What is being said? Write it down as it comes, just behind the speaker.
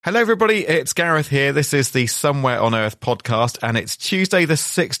Hello, everybody. It's Gareth here. This is the Somewhere on Earth podcast, and it's Tuesday, the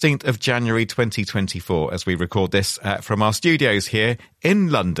 16th of January, 2024, as we record this from our studios here in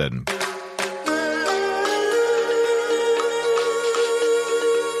London.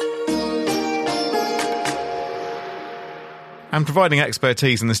 And providing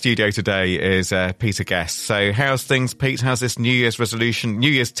expertise in the studio today is Peter Guest. So how's things, Pete? How's this New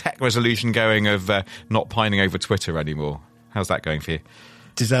Year's tech resolution going of not pining over Twitter anymore? How's that going for you?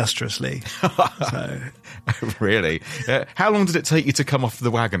 Disastrously. Really? How long did it take you to come off the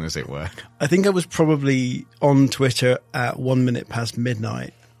wagon, as it were? I think I was probably on Twitter at 1 minute past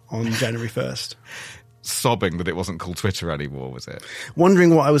midnight on January 1st. Sobbing that it wasn't called Twitter anymore, was it?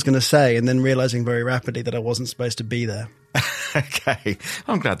 Wondering what I was going to say and then realising very rapidly that I wasn't supposed to be there. Okay,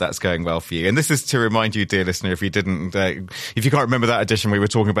 I'm glad that's going well for you. And this is to remind you, dear listener, if you didn't, if you can't remember that edition, we were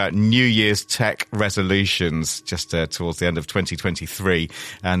talking about New Year's tech resolutions just towards the end of 2023.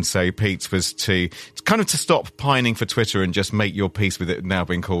 And so Pete's was to stop pining for Twitter and just make your peace with it now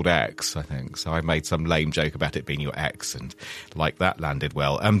being called X, I think. So I made some lame joke about it being your X, and like that landed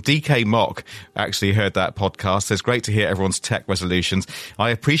well. DK Mock actually heard that podcast. Says, great to hear everyone's tech resolutions. I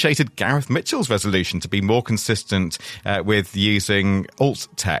appreciated Gareth Mitchell's resolution to be more consistent with using alt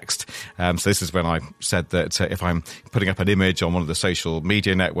text. So this is when I said that if I'm putting up an image on one of the social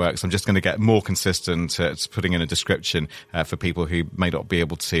media networks, I'm just going to get more consistent at putting in a description for people who may not be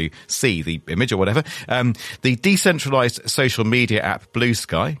able to see the image or whatever. The decentralized social media app Blue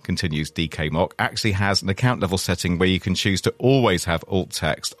Sky, continues DK Mock, actually has an account level setting where you can choose to always have alt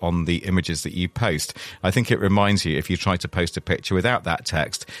text on the images that you post. I think it reminds you if you try to post a picture without that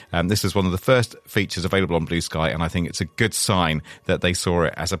text. This is one of the first features available on Blue Sky, and I think it's a good sign that they saw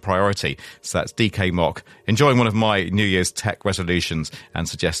it as a priority. So that's DK Mock enjoying one of my New Year's tech resolutions and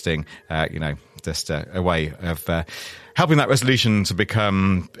suggesting, just a way of helping that resolution to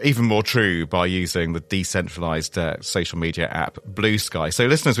become even more true by using the decentralized social media app Blue Sky. So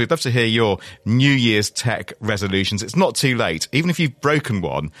listeners, we'd love to hear your New Year's tech resolutions. It's not too late. Even if you've broken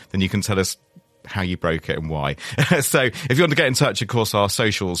one, then you can tell us how you broke it and why. So if you want to get in touch, of course, our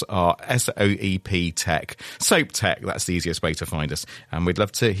socials are SOEP Tech. Soap Tech, that's the easiest way to find us. And we'd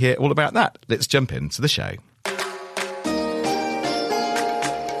love to hear all about that. Let's jump into the show.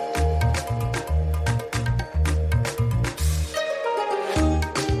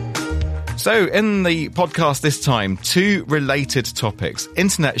 So in the podcast this time, two related topics,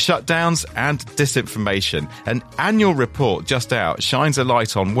 internet shutdowns and disinformation. An annual report just out shines a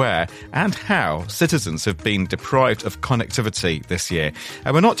light on where and how citizens have been deprived of connectivity this year.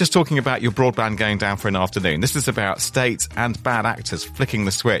 And we're not just talking about your broadband going down for an afternoon. This is about states and bad actors flicking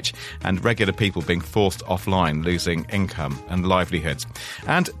the switch and regular people being forced offline, losing income and livelihoods.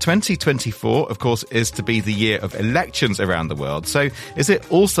 And 2024, of course, is to be the year of elections around the world. So is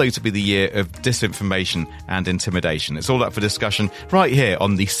it also to be the year of disinformation and intimidation? It's all up for discussion right here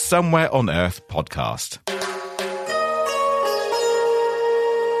on the Somewhere on Earth podcast.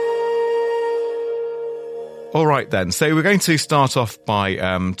 All right, then. So we're going to start off by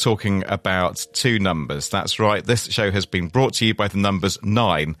talking about two numbers. That's right. This show has been brought to you by the numbers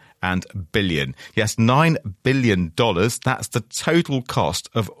 9 and billion. Yes, $9 billion. That's the total cost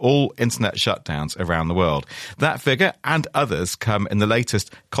of all internet shutdowns around the world. That figure and others come in the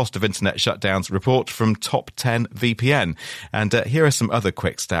latest cost of internet shutdowns report from Top 10 VPN. And here are some other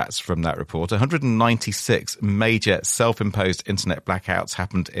quick stats from that report. 196 major self-imposed internet blackouts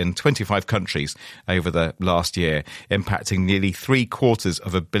happened in 25 countries over the last year, impacting nearly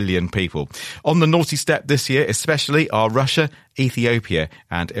 750 million people. On the naughty step this year, especially, are Russia, Ethiopia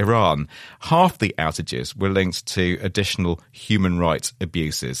and Iran. Half the outages were linked to additional human rights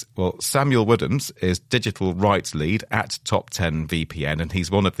abuses. Well, Samuel Woodhams is digital rights lead at Top 10 VPN, and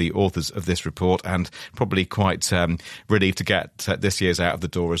he's one of the authors of this report and probably quite relieved to get this year's out of the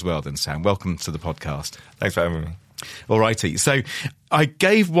door as well. Then, Sam, welcome to the podcast. Thanks for having me. All righty. So I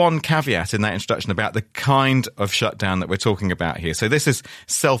gave one caveat in that introduction about the kind of shutdown that we're talking about here. So this is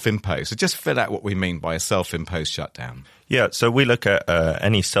self-imposed. So just fill out what we mean by a self-imposed shutdown. Yeah, so we look at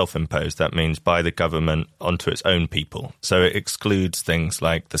any self-imposed, that means by the government onto its own people. So it excludes things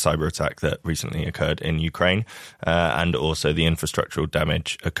like the cyber attack that recently occurred in Ukraine and also the infrastructural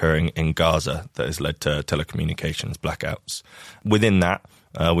damage occurring in Gaza that has led to telecommunications blackouts. Within that,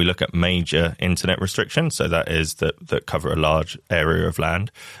 we look at major internet restrictions, so that is that cover a large area of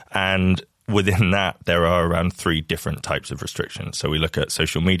land. And within that, there are around 3 different types of restrictions. So we look at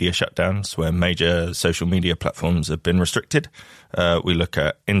social media shutdowns, where major social media platforms have been restricted. We look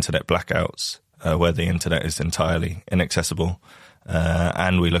at internet blackouts, where the internet is entirely inaccessible.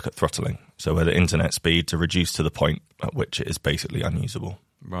 And we look at throttling, so where the internet speeds are reduced to the point at which it is basically unusable.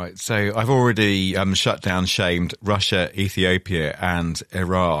 Right. So I've already shut down, shamed Russia, Ethiopia and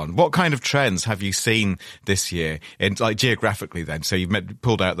Iran. What kind of trends have you seen this year, geographically then? So you've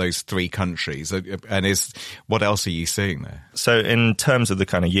pulled out those 3 countries. And what else are you seeing there? So in terms of the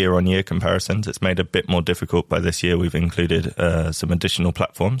kind of year-on-year comparisons, it's made a bit more difficult by this year. We've included some additional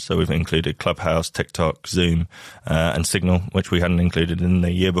platforms. So we've included Clubhouse, TikTok, Zoom and Signal, which we hadn't included in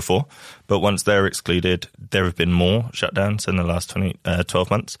the year before. But once they're excluded, there have been more shutdowns in the last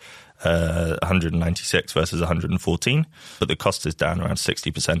 12 months, 196 versus 114. But the cost is down around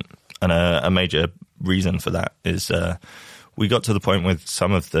 60%. And a major reason for that is we got to the point with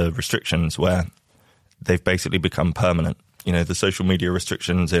some of the restrictions where they've basically become permanent. You know, the social media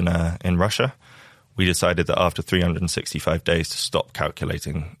restrictions in Russia, we decided that after 365 days to stop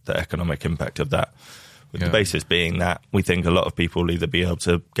calculating the economic impact of that. With the basis being that we think a lot of people will either be able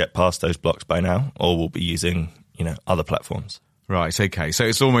to get past those blocks by now or will be using, other platforms. Right, okay. So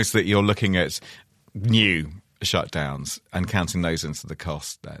it's almost that you're looking at new shutdowns and counting those into the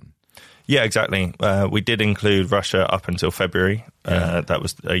cost then. Yeah, exactly. We did include Russia up until February. That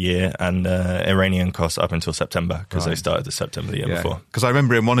was a year, and Iranian costs up until September because they started the September the year before. Because I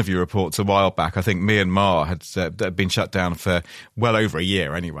remember in one of your reports a while back, I think Myanmar had been shut down for well over a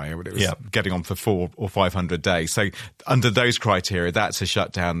year anyway. It was getting on for 400 or 500 days. So under those criteria, that's a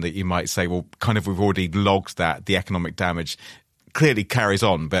shutdown that you might say, well, kind of we've already logged that, the economic damage clearly carries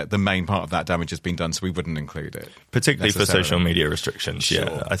on, but the main part of that damage has been done, so we wouldn't include it. Particularly for social media restrictions,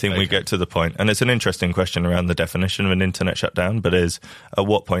 Sure. I think we get to the point, and it's an interesting question around the definition of an internet shutdown, but at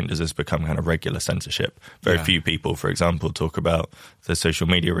what point does this become kind of regular censorship? Very few people, for example, talk about the social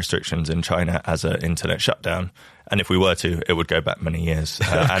media restrictions in China as an internet shutdown. And if we were to, it would go back many years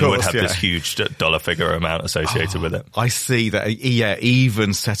and would have this huge dollar figure amount associated with it. I see that,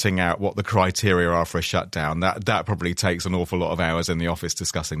 even setting out what the criteria are for a shutdown, that probably takes an awful lot of hours in the office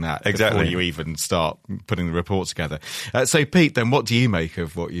discussing that before you even start putting the report together. So, Pete, then what do you make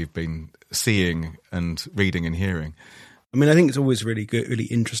of what you've been seeing and reading and hearing? I mean, I think it's always really good, really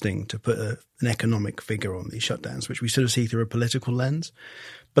interesting to put an economic figure on these shutdowns, which we sort of see through a political lens.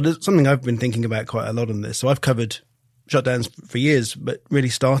 But it's something I've been thinking about quite a lot on this. So I've covered shutdowns for years, but really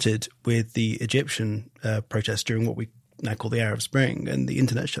started with the Egyptian protests during what we now call the Arab Spring and the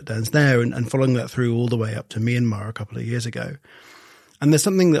internet shutdowns there, and following that through all the way up to Myanmar a couple of years ago. And there's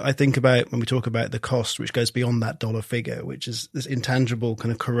something that I think about when we talk about the cost, which goes beyond that dollar figure, which is this intangible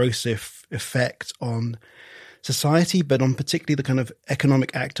kind of corrosive effect on society, but on particularly the kind of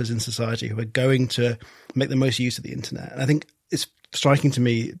economic actors in society who are going to make the most use of the internet. And I think it's striking to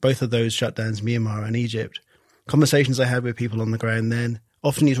me, both of those shutdowns, Myanmar and Egypt, conversations I had with people on the ground then,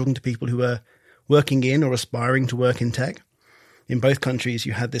 often you're talking to people who are working in or aspiring to work in tech. In both countries,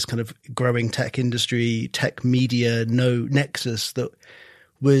 you had this kind of growing tech industry, tech media, nexus that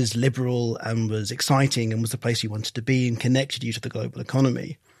was liberal and was exciting and was the place you wanted to be and connected you to the global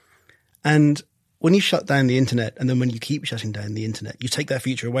economy. And when you shut down the internet, and then when you keep shutting down the internet, you take that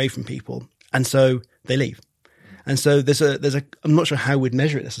future away from people. And so they leave. And so there's a, I'm not sure how we'd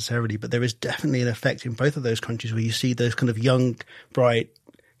measure it necessarily, but there is definitely an effect in both of those countries where you see those kind of young, bright,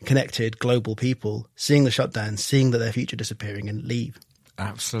 connected global people seeing the shutdown, seeing that their future disappearing and leave.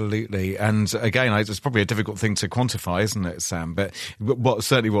 Absolutely. And again, it's probably a difficult thing to quantify, isn't it, Sam? But what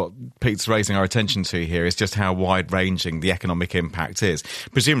Pete's raising our attention to here is just how wide-ranging the economic impact is.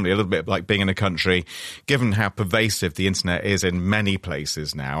 Presumably a little bit like being in a country, given how pervasive the internet is in many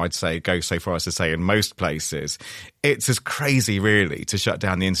places now, I'd say go so far as to say in most places, it's as crazy really to shut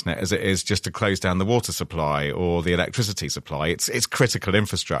down the internet as it is just to close down the water supply or the electricity supply. It's critical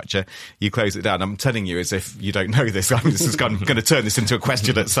infrastructure. You close it down. I'm telling you as if you don't know this. I mean, I'm going to turn this into a question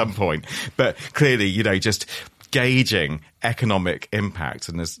at some point. But clearly, just gauging economic impact.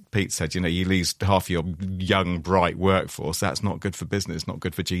 And as Pete said, you lose half your young, bright workforce. That's not good for business, not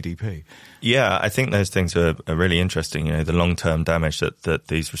good for GDP. Yeah, I think those things are really interesting. The long-term damage that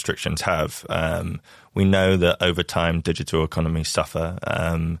these restrictions have. We know that over time, digital economies suffer.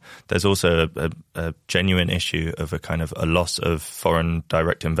 There's also a genuine issue of a kind of a loss of foreign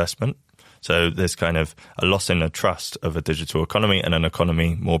direct investment. So there's kind of a loss in the trust of a digital economy and an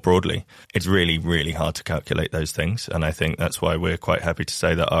economy more broadly. It's really, really hard to calculate those things. And I think that's why we're quite happy to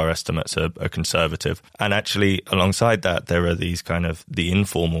say that our estimates are conservative. And actually, alongside that, there are these kind of the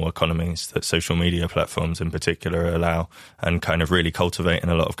informal economies that social media platforms in particular allow and kind of really cultivate in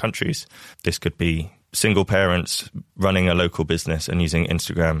a lot of countries. This could be single parents running a local business and using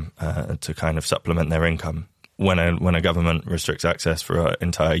Instagram to kind of supplement their income. When a government restricts access for an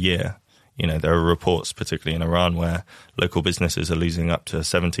entire year, there are reports, particularly in Iran, where local businesses are losing up to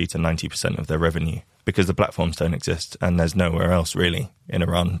 70 to 90% of their revenue because the platforms don't exist, and there's nowhere else really in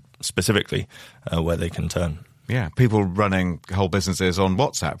Iran specifically where they can turn. Yeah, people running whole businesses on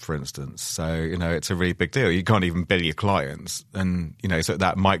WhatsApp, for instance. So, it's a really big deal. You can't even bill your clients. And, so at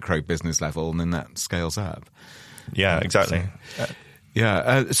that micro business level, and then that scales up. Yeah, exactly.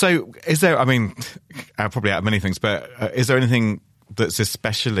 So is there, I'll probably add many things, but is there anything that's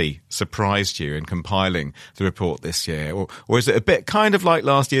especially surprised you in compiling the report this year? Or is it a bit kind of like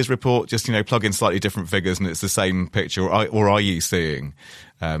last year's report, just, plug in slightly different figures and it's the same picture? Or are you seeing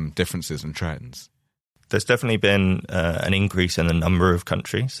differences and trends? There's definitely been an increase in the number of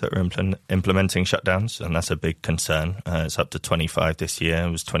countries that are implementing shutdowns, and that's a big concern. It's up to 25 this year.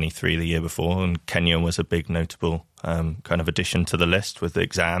 It was 23 the year before, and Kenya was a big notable kind of addition to the list with the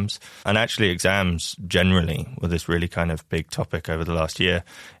exams. And actually exams generally were this really kind of big topic over the last year.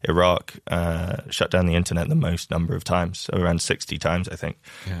 Iraq shut down the internet the most number of times, so around 60 times, I think.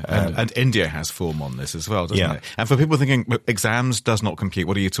 Yeah. And India has form on this as well, doesn't it? And for people thinking exams does not compute,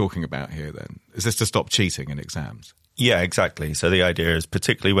 what are you talking about here then? Is this to stop cheating in exams? Yeah, exactly. So the idea is,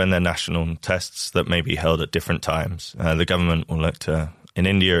 particularly when they're national tests that may be held at different times, the government will look to, in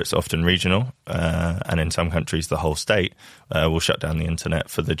India it's often regional, and in some countries the whole state will shut down the internet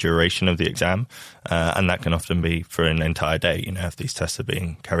for the duration of the exam, and that can often be for an entire day, if these tests are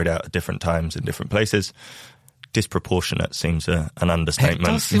being carried out at different times in different places. Disproportionate seems an understatement.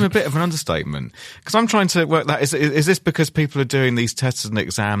 It does seem a bit of an understatement, because I'm trying to work that. Is this because people are doing these tests and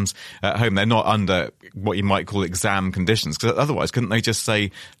exams at home? They're not under what you might call exam conditions, because otherwise couldn't they just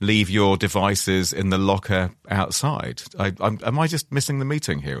say, leave your devices in the locker outside? Am I just missing the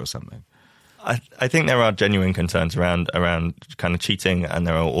meeting here or something? I think there are genuine concerns around kind of cheating, and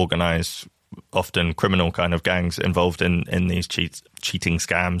there are organised, often criminal kind of gangs involved in these cheating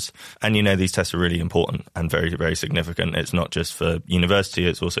scams. And, these tests are really important and very, very significant. It's not just for university,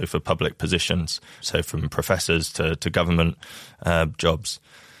 it's also for public positions. So from professors to government jobs.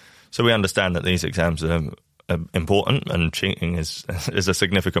 So we understand that these exams are important, and cheating is a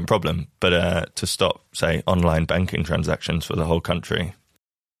significant problem. But to stop, say, online banking transactions for the whole country,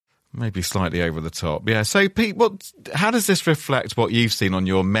 maybe slightly over the top. Yeah. So, Pete, how does this reflect what you've seen on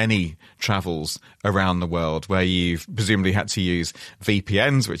your many travels around the world, where you've presumably had to use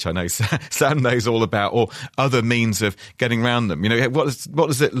VPNs, which I know Sam knows all about, or other means of getting around them? What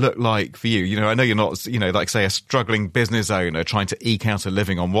does it look like for you? I know you're not, like, say, a struggling business owner trying to eke out a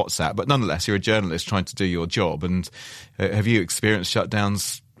living on WhatsApp, but nonetheless, you're a journalist trying to do your job. And have you experienced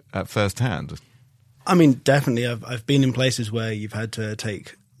shutdowns firsthand? Definitely. I've been in places where you've had to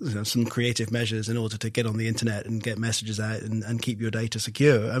take some creative measures in order to get on the internet and get messages out and keep your data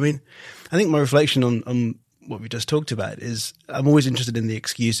secure. I think my reflection on what we just talked about is I'm always interested in the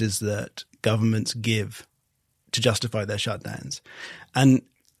excuses that governments give to justify their shutdowns. And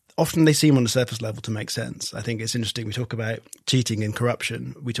often they seem on the surface level to make sense. I think it's interesting. We talk about cheating and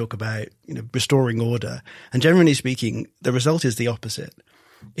corruption. We talk about, restoring order. And generally speaking, the result is the opposite.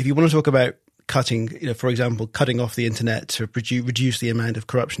 If you want to talk about cutting, for example, cutting off the internet to reduce the amount of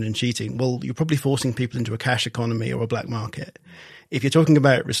corruption and cheating, well, you're probably forcing people into a cash economy or a black market. If you're talking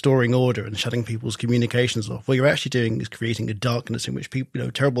about restoring order and shutting people's communications off, what you're actually doing is creating a darkness in which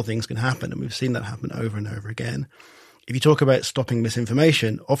people, terrible things can happen. And we've seen that happen over and over again. If you talk about stopping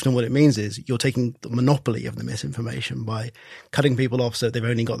misinformation, often what it means is you're taking the monopoly of the misinformation by cutting people off so they've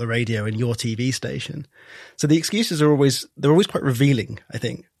only got the radio and your TV station. So the excuses are always quite revealing, I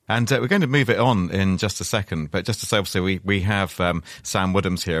think. And we're going to move it on in just a second. But just to say, obviously, we have Sam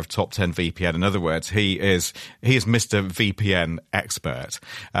Woodhams here of Top 10 VPN. In other words, he is Mr. VPN expert,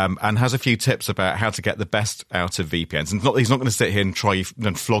 and has a few tips about how to get the best out of VPNs. And he's not going to sit here and try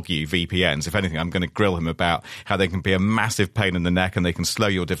and flog you VPNs. If anything, I'm going to grill him about how they can be a massive pain in the neck and they can slow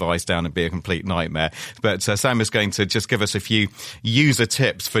your device down and be a complete nightmare. But Sam is going to just give us a few user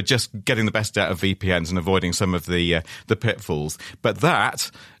tips for just getting the best out of VPNs and avoiding some of the pitfalls. But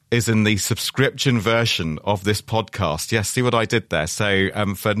that is in the subscription version of this podcast. Yes, see what I did there? So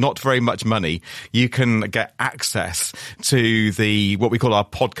for not very much money, you can get access to what we call our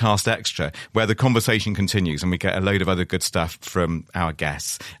podcast extra, where the conversation continues and we get a load of other good stuff from our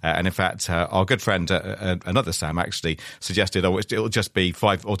guests. And in fact, our good friend, another Sam, actually suggested, it'll just be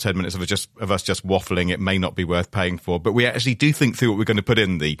 5 or 10 minutes of us just waffling. It may not be worth paying for, but we actually do think through what we're going to put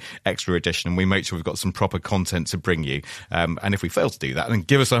in the extra edition, and we make sure we've got some proper content to bring you. And if we fail to do that, then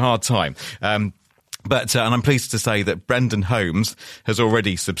give us a hard time. But, and I'm pleased to say that Brendan Holmes has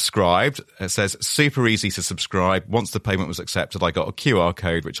already subscribed. It says, super easy to subscribe. Once the payment was accepted, I got a QR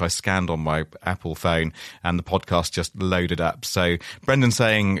code, which I scanned on my Apple phone, and the podcast just loaded up. So Brendan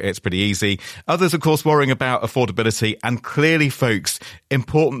saying it's pretty easy. Others, of course, worrying about affordability. And clearly, folks,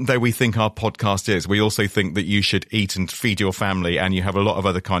 important though we think our podcast is, we also think that you should eat and feed your family, and you have a lot of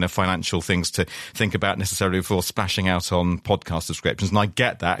other kind of financial things to think about necessarily before splashing out on podcast subscriptions. And I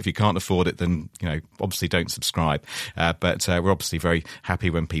get that. If you can't afford it, then, obviously don't subscribe. But we're obviously very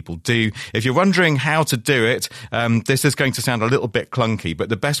happy when people do. If you're wondering how to do it, this is going to sound a little bit clunky, but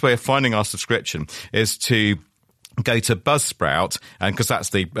the best way of finding our subscription is to go to Buzzsprout, and because that's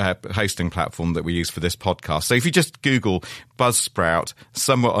the hosting platform that we use for this podcast. So if you just Google Buzzsprout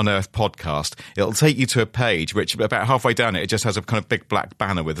Somewhere on Earth podcast, it'll take you to a page which about halfway down it just has a kind of big black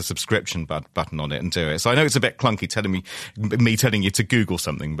banner with a subscription button on it, and do it. So I know it's a bit clunky telling you to Google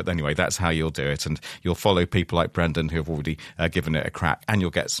something, but anyway, that's how you'll do it, and you'll follow people like Brendan who have already given it a crack, and you'll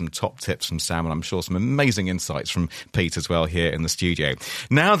get some top tips from Sam, and I'm sure some amazing insights from Pete as well here in the studio.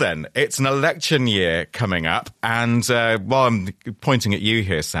 Now then, it's an election year coming up, and while I'm pointing at you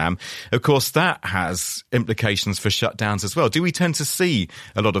here, Sam, of course that has implications for shutdowns as well. Do we tend to see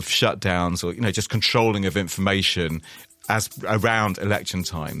a lot of shutdowns or, just controlling of information as around election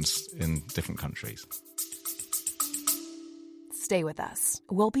times in different countries? Stay with us.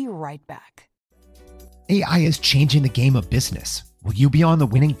 We'll be right back. AI is changing the game of business. Will you be on the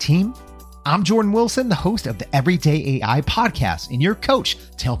winning team? I'm Jordan Wilson, the host of the Everyday AI podcast, and your coach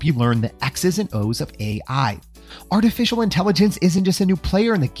to help you learn the X's and O's of AI. Artificial intelligence isn't just a new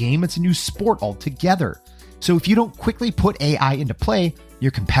player in the game, it's a new sport altogether. So if you don't quickly put AI into play,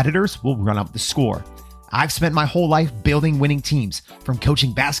 your competitors will run up the score. I've spent my whole life building winning teams, from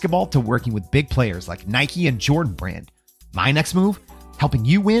coaching basketball to working with big players like Nike and Jordan Brand. My next move? Helping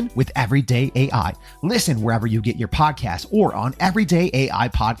you win with Everyday AI. Listen wherever you get your podcasts or on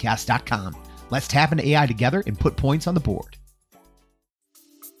everydayaipodcast.com. Let's tap into AI together and put points on the board.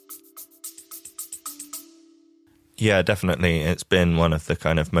 Yeah, definitely. It's been one of the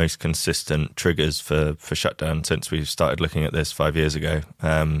kind of most consistent triggers for shutdown since we started looking at this 5 years ago.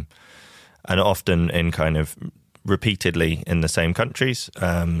 And often in kind of repeatedly in the same countries.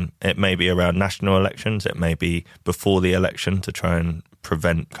 It may be around national elections. It may be before the election to try and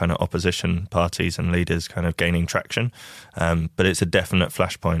prevent kind of opposition parties and leaders kind of gaining traction. But it's a definite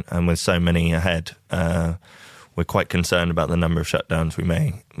flashpoint. And with so many ahead, we're quite concerned about the number of shutdowns we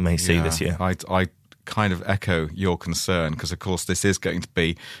may see this year. I kind of echo your concern, because of course this is going to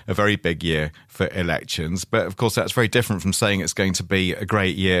be a very big year for elections, but of course that's very different from saying it's going to be a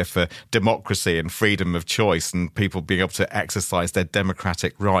great year for democracy and freedom of choice and people being able to exercise their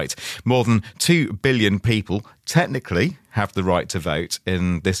democratic right. More than 2 billion people technically have the right to vote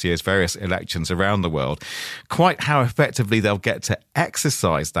in this year's various elections around the world. Quite how effectively they'll get to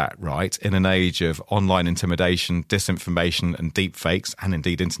exercise that right in an age of online intimidation, disinformation and deep fakes, and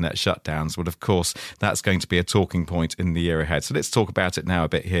indeed internet shutdowns, well, of course, that's going to be a talking point in the year ahead. So let's talk about it now a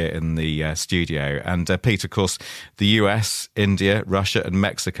bit here in the studio. And Pete, of course, the US, India, Russia and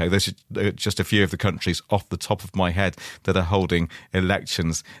Mexico, those are just a few of the countries off the top of my head that are holding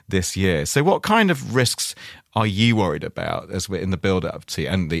elections this year. So what kind of risks are you worried about as we're in the build-up to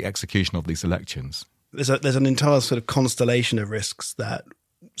and the execution of these elections? There's an entire sort of constellation of risks, that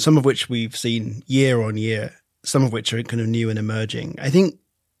some of which we've seen year on year, some of which are kind of new and emerging. I think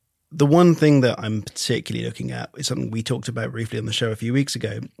the one thing that I'm particularly looking at is something we talked about briefly on the show a few weeks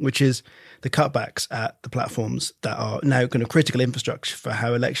ago, which is the cutbacks at the platforms that are now kind of critical infrastructure for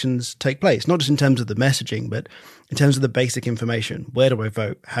how elections take place, not just in terms of the messaging, but in terms of the basic information. Where do I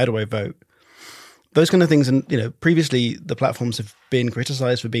vote? How do I vote? Those kind of things. And, previously the platforms have been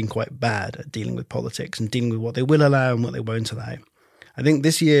criticized for being quite bad at dealing with politics and dealing with what they will allow and what they won't allow. I think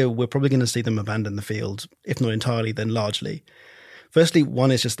this year we're probably going to see them abandon the field, if not entirely, then largely. Firstly,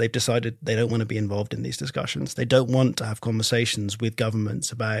 one is just they've decided they don't want to be involved in these discussions. They don't want to have conversations with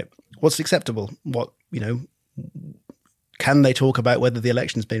governments about what's acceptable, can they talk about whether the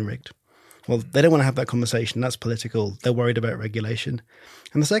election's been rigged? Well, they don't want to have that conversation. That's political. They're worried about regulation.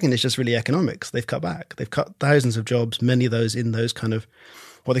 And the second is just really economics. They've cut back. They've cut thousands of jobs, many of those in those kind of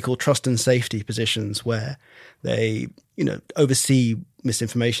what they call trust and safety positions, where they, oversee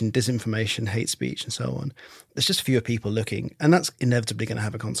misinformation, disinformation, hate speech, and so on. There's just fewer people looking, and that's inevitably going to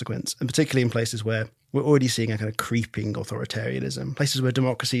have a consequence. And particularly in places where we're already seeing a kind of creeping authoritarianism, places where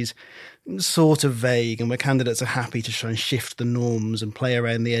democracy's sort of vague and where candidates are happy to try and shift the norms and play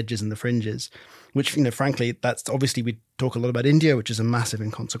around the edges and the fringes, which, frankly, that's obviously, we talk a lot about India, which is a massive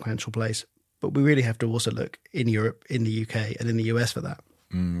inconsequential place, but we really have to also look in Europe, in the UK and in the US for that.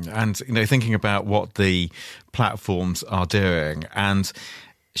 And, thinking about what the platforms are doing, and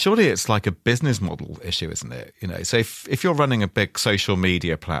surely it's like a business model issue, isn't it? So if you're running a big social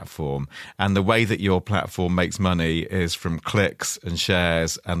media platform and the way that your platform makes money is from clicks and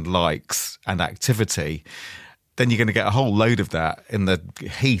shares and likes and activity, then you're going to get a whole load of that in the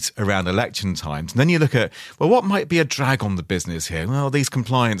heat around election times. And then you look at, well, what might be a drag on the business here? Well, these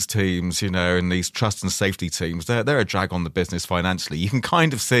compliance teams, and these trust and safety teams, they're a drag on the business financially. You can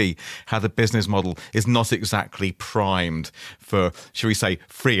kind of see how the business model is not exactly primed for, shall we say,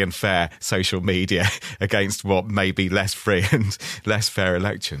 free and fair social media against what may be less free and less fair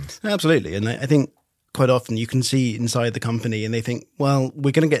elections. Absolutely. And I think quite often you can see inside the company and they think, well,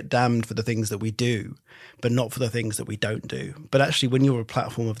 we're going to get damned for the things that we do, but not for the things that we don't do. But actually, when you're a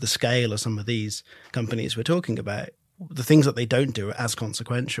platform of the scale of some of these companies we're talking about, the things that they don't do are as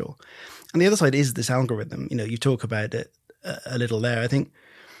consequential. And the other side is this algorithm. You talk about it a little there. I think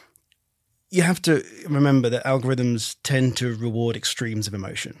you have to remember that algorithms tend to reward extremes of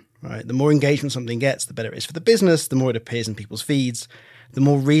emotion, right? The more engagement something gets, the better it is for the business, the more it appears in people's feeds, the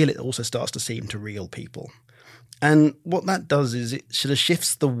more real it also starts to seem to real people. And what that does is it sort of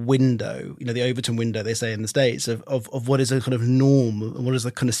shifts the window, the Overton window, they say in the States, of what is a kind of norm and what is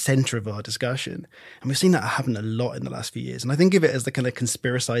the kind of center of our discussion. And we've seen that happen a lot in the last few years. And I think of it as the kind of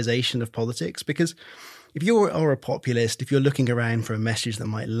conspiracization of politics, because if you are a populist, if you're looking around for a message that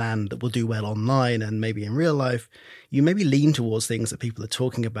might land, that will do well online and maybe in real life, you maybe lean towards things that people are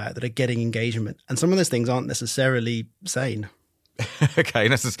talking about that are getting engagement. And some of those things aren't necessarily sane. Okay,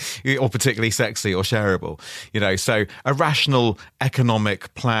 or particularly sexy or shareable. So a rational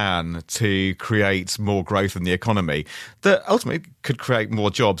economic plan to create more growth in the economy that ultimately could create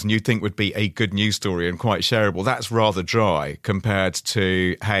more jobs and you'd think would be a good news story and quite shareable, that's rather dry compared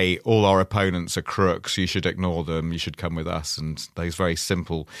to, hey, all our opponents are crooks, you should ignore them, you should come with us, and those very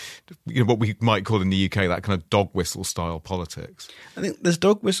simple, what we might call in the UK that kind of dog whistle style politics. I think there's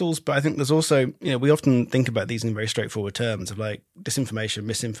dog whistles, but I think there's also, we often think about these in very straightforward terms of like disinformation,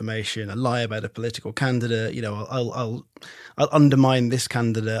 misinformation, a lie about a political candidate, I'll undermine this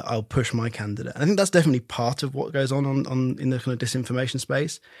candidate, I'll push my candidate. And I think that's definitely part of what goes on in the kind of disinformation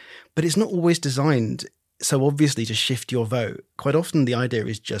space, but it's not always designed so obviously to shift your vote. Quite often the idea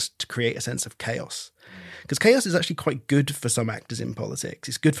is just to create a sense of chaos. Because chaos is actually quite good for some actors in politics.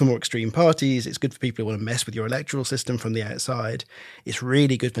 It's good for more extreme parties. It's good for people who want to mess with your electoral system from the outside. It's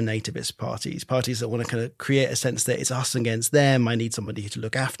really good for nativist parties that want to kind of create a sense that it's us against them. I need somebody to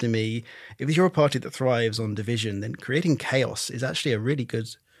look after me. If you're a party that thrives on division, then creating chaos is actually a really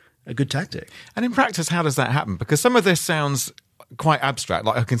good tactic. And in practice, how does that happen? Because some of this sounds quite abstract.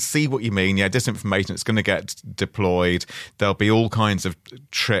 Like, I can see what you mean. Yeah, disinformation, it's going to get deployed. There'll be all kinds of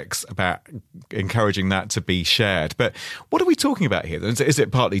tricks about encouraging that to be shared. But what are we talking about here? Is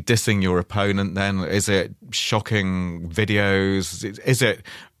it partly dissing your opponent then? Is it shocking videos? Is it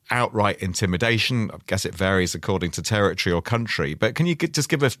outright intimidation? I guess it varies according to territory or country. But can you just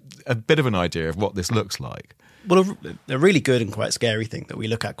give a bit of an idea of what this looks like? Well, a really good and quite scary thing that we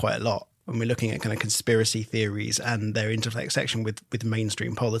look at quite a lot when we're looking at kind of conspiracy theories and their intersection with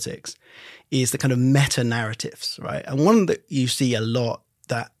mainstream politics is the kind of meta-narratives, right? And one that you see a lot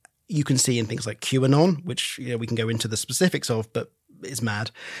that you can see in things like QAnon, which we can go into the specifics of, but it's mad.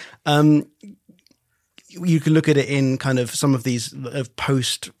 You can look at it in kind of some of these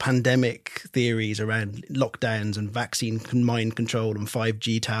post-pandemic theories around lockdowns and vaccine mind control and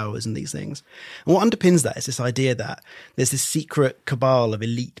 5G towers and these things. And what underpins that is this idea that there's this secret cabal of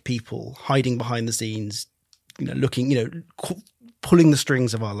elite people hiding behind the scenes, looking, pulling the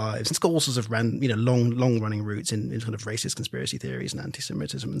strings of our lives. It's got all sorts of long-running roots in kind of racist conspiracy theories and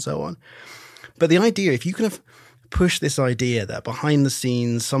anti-Semitism and so on. But the idea, if you kind of push this idea that behind the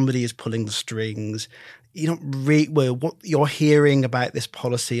scenes somebody is pulling the strings, what you're hearing about this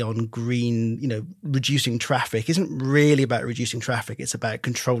policy on green, reducing traffic isn't really about reducing traffic. It's about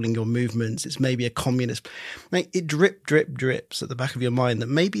controlling your movements. It's maybe a communist. It drips at the back of your mind that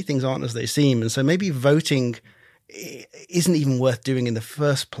maybe things aren't as they seem. And so maybe voting isn't even worth doing in the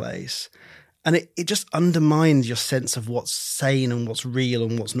first place. And it just undermines your sense of what's sane and what's real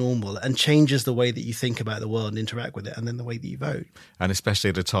and what's normal and changes the way that you think about the world and interact with it and then the way that you vote. And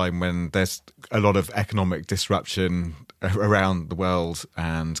especially at a time when there's a lot of economic disruption around the world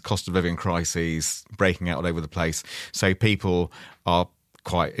and cost of living crises breaking out all over the place. So people are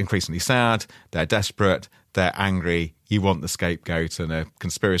quite increasingly sad, they're desperate, they're angry, you want the scapegoat, and a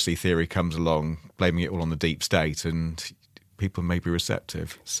conspiracy theory comes along blaming it all on the deep state, and people may be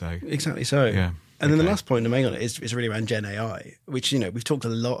receptive. So exactly so. Yeah. And then the last point to make on it is really around Gen AI, which, we've talked a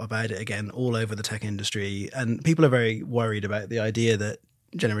lot about it again all over the tech industry. And people are very worried about the idea that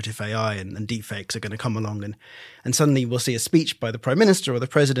generative AI and deepfakes are going to come along, and suddenly we'll see a speech by the Prime Minister or the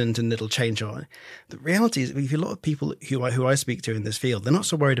President and it'll change on. The reality is, a lot of people who I speak to in this field, they're not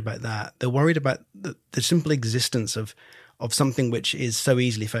so worried about that. They're worried about the simple existence of something which is so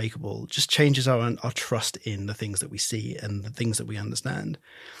easily fakeable, just changes our trust in the things that we see and the things that we understand.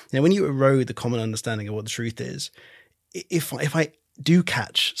 Now, when you erode the common understanding of what the truth is, if I do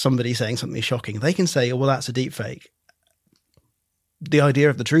catch somebody saying something shocking, they can say, oh, well, that's a deep fake. The idea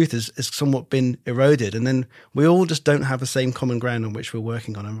of the truth has somewhat been eroded, and then we all just don't have the same common ground on which we're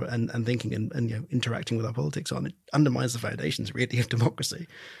working on and thinking and interacting with our politics on. It undermines the foundations, really, of democracy.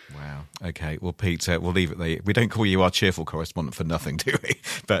 Wow. Okay. Well, Pete, we'll leave it there. We don't call you our cheerful correspondent for nothing, do we?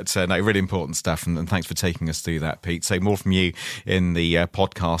 But no, really important stuff, and thanks for taking us through that, Pete. So more from you in the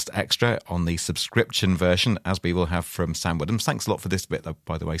podcast extra on the subscription version, as we will have from Sam Williams. Thanks a lot for this bit,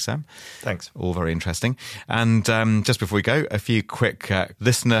 by the way, Sam. Thanks. All very interesting. And just before we go, a few quick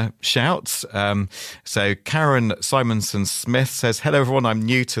listener shouts. So Karen Simonson-Smith says, hello everyone, I'm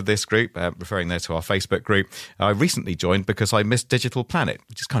new to this group, referring there to our Facebook group. I recently joined because I missed Digital Planet,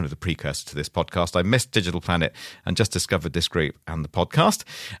 which is kind of the precursor to this podcast. I missed Digital Planet and just discovered this group and the podcast.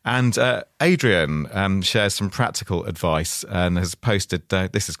 And Adrian shares some practical advice and has posted,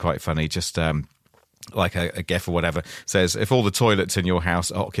 this is quite funny, just like a GIF or whatever, says, if all the toilets in your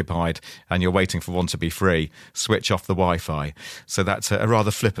house are occupied and you're waiting for one to be free, switch off the Wi-Fi. So that's a rather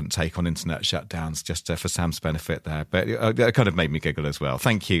flippant take on internet shutdowns, just for Sam's benefit there. But it kind of made me giggle as well.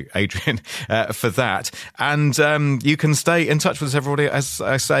 Thank you, Adrian, for that. And you can stay in touch with us, everybody. As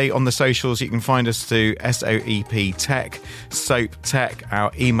I say, on the socials, you can find us through SOEP Tech, SOAP Tech.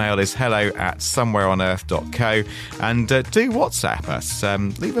 Our email is hello@somewhereonearth.co. And do WhatsApp us.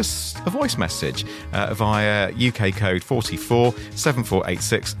 Leave us a voice message via UK code 44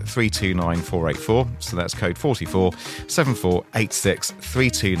 7486 329 484. So that's code 44 7486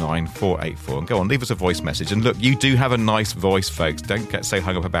 329 484. And go on, leave us a voice message. And look, you do have a nice voice, folks. Don't get so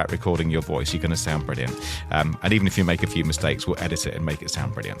hung up about recording your voice. You're going to sound brilliant. And even if you make a few mistakes, we'll edit it and make it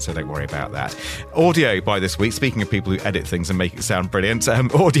sound brilliant. So don't worry about that. Audio by this week, speaking of people who edit things and make it sound brilliant,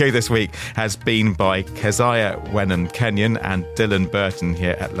 audio this week has been by Keziah Wenham Kenyon and Dylan Burton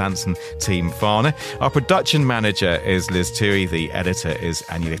here at Lanson Team Farner. Our production manager is Liz Tui, the editor is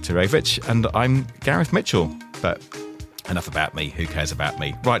Anya Literovich, and I'm Gareth Mitchell. But enough about me. Who cares about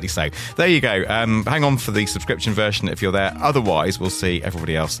me? Rightly so. There you go. Hang on for the subscription version if you're there. Otherwise, we'll see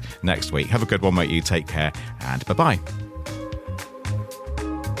everybody else next week. Have a good one, mate. You take care, and bye-bye.